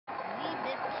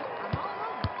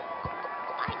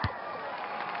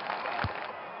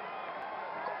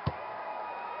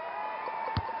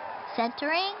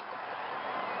Centering.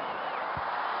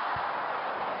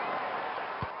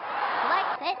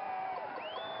 Collects it.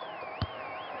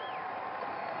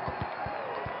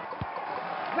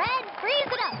 Red frees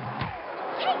it up.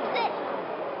 Takes it.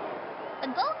 A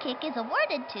goal kick is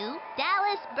awarded to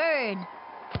Dallas Byrne.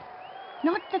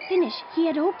 Not the finish he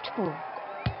had hoped for.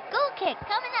 Goal kick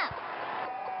coming up.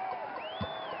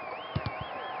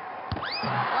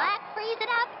 Black frees it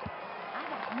up. I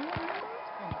got more moves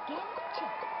than a game of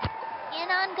chess. In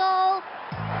on goal.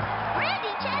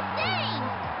 Randy Chastain.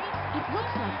 It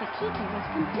looks like the keeper was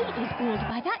completely fooled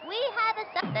by that. We have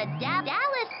the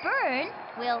Dallas Byrne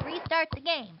will restart the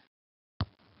game.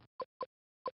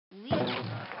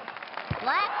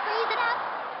 Black frees it up.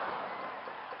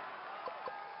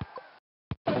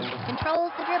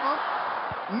 Controls the dribble.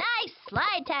 Nice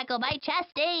slide tackle by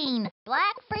Chastain.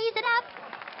 Black frees it up.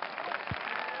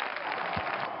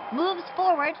 Moves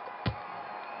forward.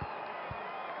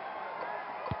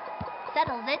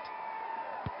 Settles it.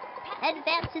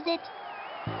 Advances it.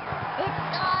 It's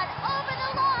gone over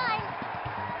the line.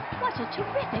 What a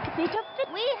terrific bit of fit.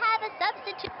 We have a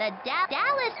substitute. The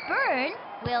Dallas Byrne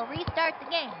will restart the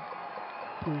game.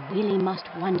 You really must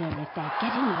wonder if they're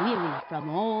getting weary from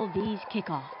all these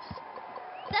kickoffs.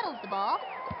 Settles the ball.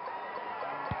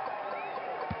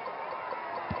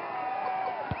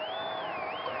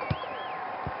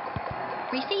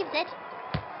 Receives it.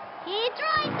 He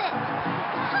drives it.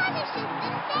 Punishes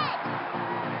the net.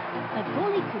 The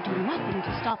goalie could do nothing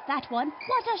to stop that one.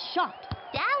 What a shot!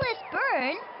 Dallas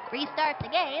Byrne restart the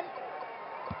game.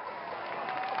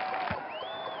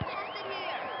 Pass it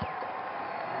here.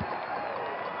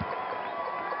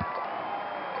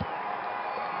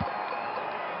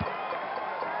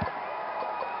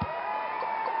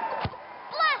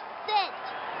 Blasts it.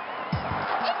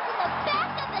 It's in the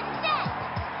back of the net.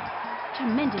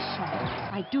 Tremendous shot.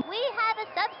 I do. We have a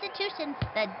substitution.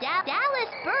 The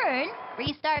Dallas Byrne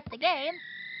restart the game.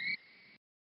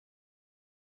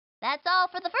 That's all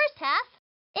for the first half.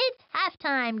 It's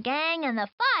halftime, gang, and the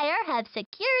Fire have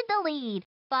secured the lead.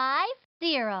 5-0.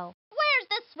 Where's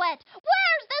the sweat?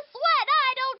 Where's the sweat?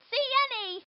 I don't see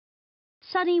any.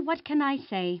 Sonny, what can I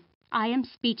say? I am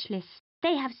speechless.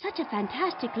 They have such a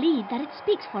fantastic lead that it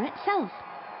speaks for itself.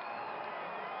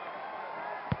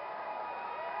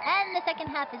 And the second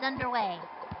half is underway.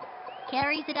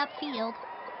 Carries it upfield.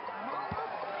 I'm all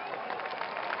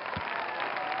over.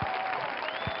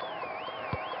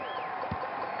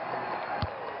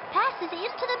 Passes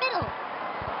into the middle.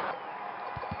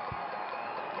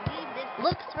 Leave this.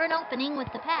 Looks for an opening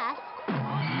with the pass.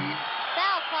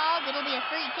 Foul called. It'll be a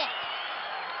free kick.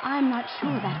 I'm not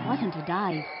sure that wasn't a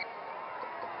dive.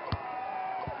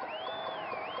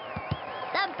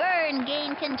 The Byrne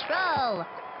gain control.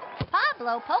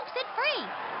 Pablo pokes it free.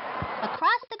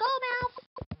 Across the goal mouth.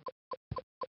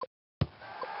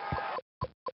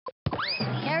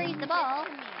 Carries the ball.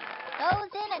 Goes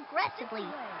in aggressively.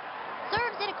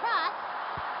 Serves it across.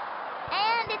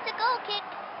 And it's a goal kick.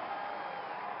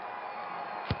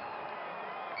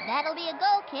 That'll be a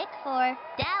goal kick for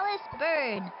Dallas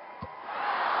Byrne.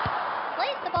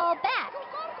 Plays the ball back.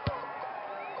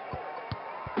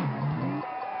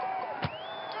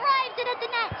 Drives it at the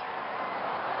net.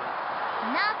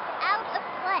 Knocked out of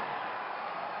play.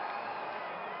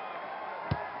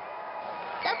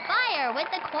 The Fire with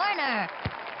the corner.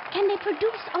 Can they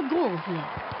produce a goal here?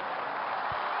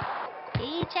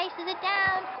 He chases it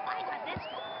down. I got this.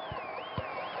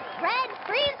 Red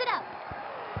frees it up.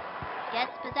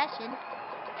 Gets possession.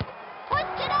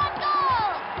 Puts it on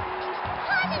goal.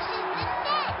 Punishes the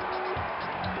net.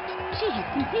 She has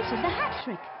completed the hat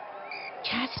trick.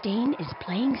 Chastain is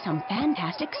playing some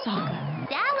fantastic soccer.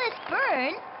 Dallas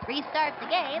Byrne restart the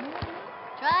game.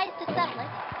 Tries to settle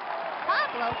it.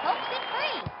 Pablo pokes it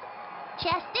free.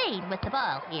 Chastain with the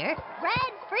ball here.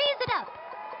 Red frees it up.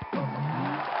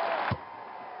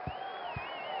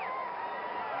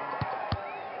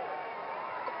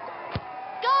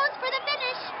 Goes for the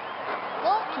finish.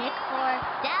 Goal kick for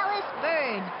Dallas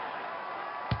Byrne.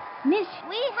 Miss,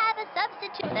 We have a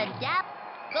substitute. The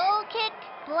goal kick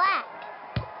black.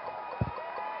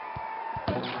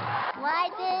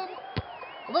 Slides in.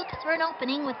 Looks for an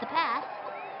opening with the pass.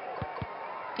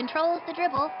 Controls the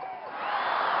dribble.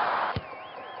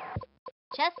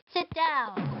 Chests it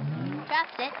down.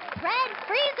 Drops it. Red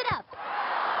frees it up.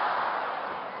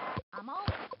 I'm all.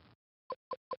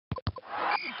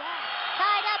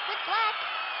 Tied up with black.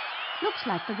 looks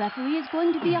like the referee is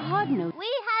going to be a hard note. We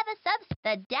have a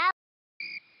the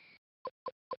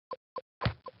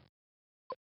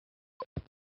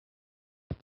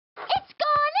It's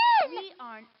gone in! We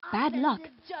are an Bad luck.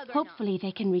 offensive juggernaut. Hopefully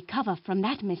they can recover from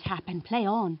that mishap and play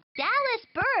on. Dallas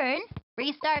turn.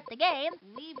 Restart the game.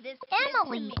 Leave this kid to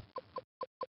Emily me.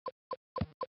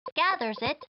 gathers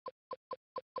it.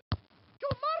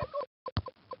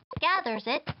 Gathers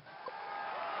it.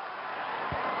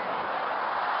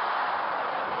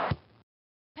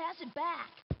 Pass it back.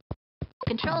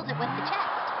 Controls it with the chest.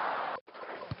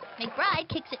 McBride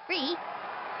kicks it free.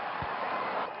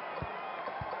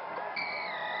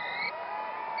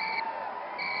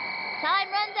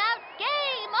 Time runs out.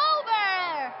 Game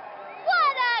over!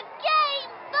 What a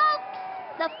game, folks!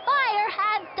 The Fire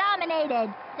have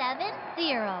dominated.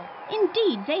 7-0.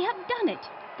 Indeed, they have done it.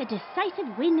 The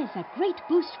decisive win is a great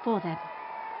boost for them.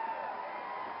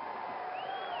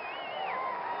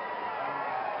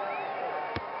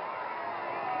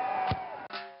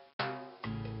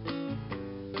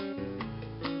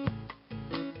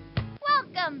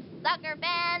 Welcome, soccer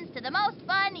fans, to the most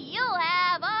fun you'll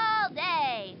have all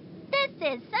day. This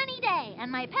is Sunny Day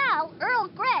and my pal Earl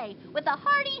Grey with a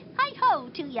hearty hi-ho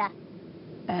to ya.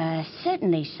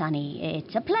 Certainly, Sonny.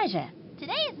 It's a pleasure.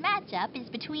 Today's matchup is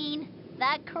between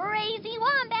the Crazy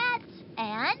Wombats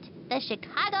and the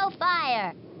Chicago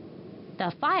Fire.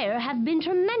 The Fire have been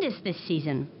tremendous this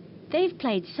season. They've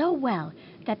played so well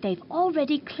that they've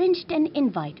already clinched an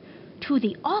invite to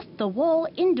the off-the-wall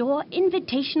indoor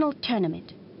invitational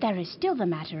tournament. There is still the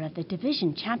matter of the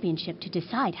division championship to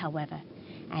decide, however,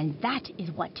 and that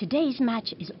is what today's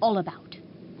match is all about.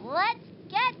 Let's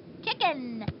get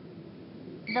kicking.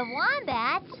 The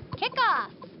Wombats kick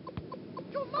off.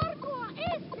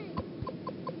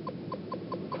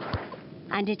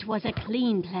 And it was a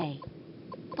clean play.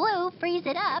 Blue frees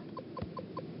it up,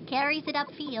 carries it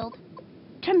upfield.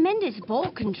 Tremendous ball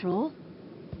control.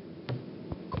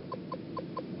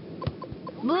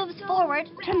 Moves forward.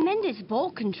 Tremendous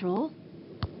ball control.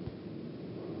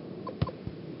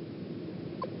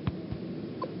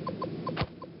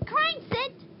 Cranks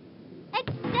it.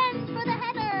 Extends for the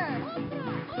header.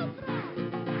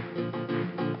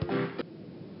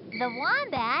 The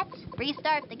Wombats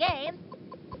restart the game.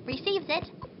 Receives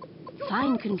it.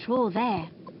 Fine control there.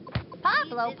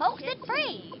 Pablo pokes it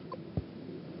free.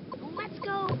 Let's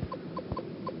go.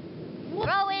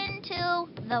 Throw into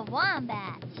the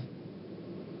Wombats.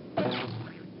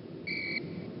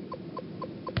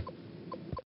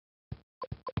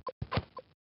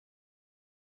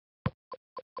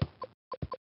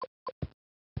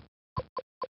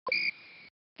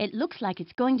 It looks like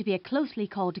it's going to be a closely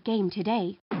called game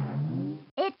today.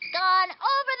 It's gone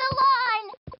over the line.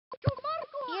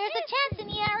 Here's a chance in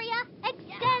the area.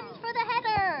 Extends for the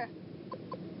header.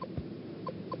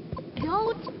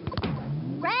 Goat.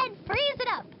 Red frees it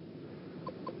up.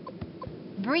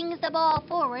 Brings the ball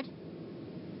forward.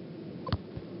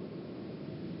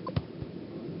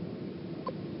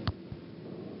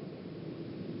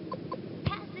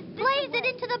 Pass it this Plays way. it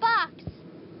into the box.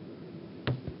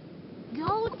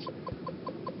 Goat.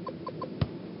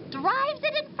 Drives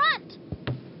it in front.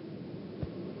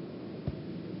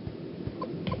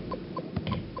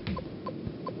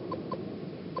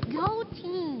 Go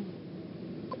team.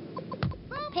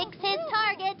 Picks his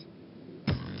target.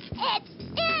 It's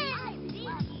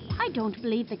in! I don't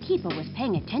believe the keeper was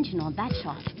paying attention on that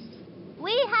shot.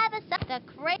 We have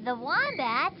the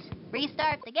Wombats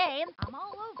restart the game. I'm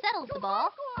all over. Settles the ball.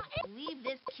 Leave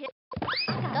this kid.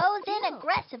 Goes in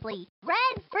aggressively.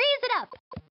 Red frees it up.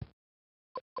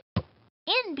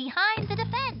 In behind the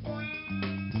defense.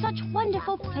 Such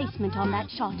wonderful placement on that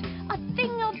shot. A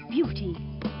thing of beauty.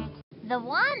 The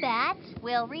Wombats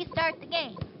will restart the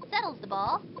game. Settles the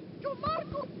ball.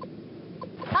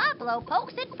 Pablo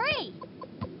pokes it free.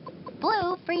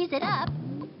 Blue frees it up.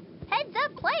 Heads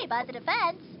up play by the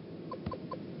defense.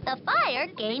 The Fire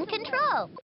gain control.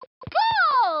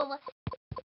 Goal!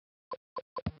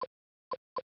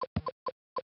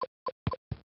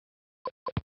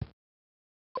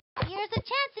 Here's a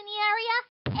chance in the area.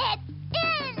 It's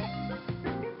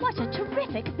in! What a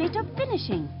terrific bit of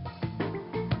finishing.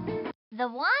 The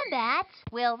Wombats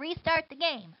will restart the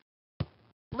game.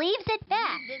 Leaves it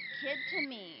back. Leave this kid to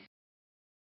me.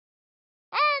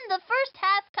 And the first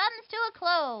half comes to a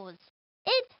close.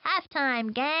 It's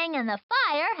halftime, gang, and the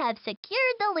Fire have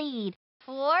secured the lead.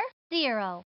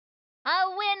 4-0. A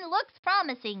win looks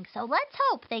promising, so let's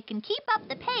hope they can keep up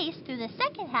the pace through the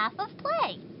second half of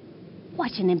play.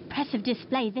 What an impressive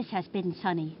display this has been,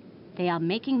 Sonny. They are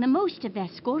making the most of their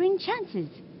scoring chances.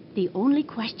 The only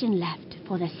question left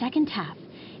for the second half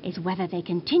is whether they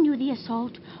continue the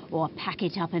assault or pack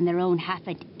it up in their own half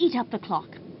and eat up the clock.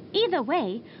 Either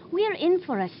way, we're in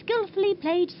for a skillfully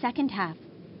played second half.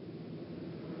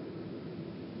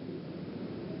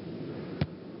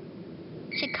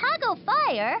 Chicago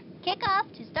Fire kick off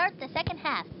to start the second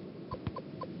half.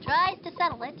 tries to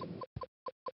settle it.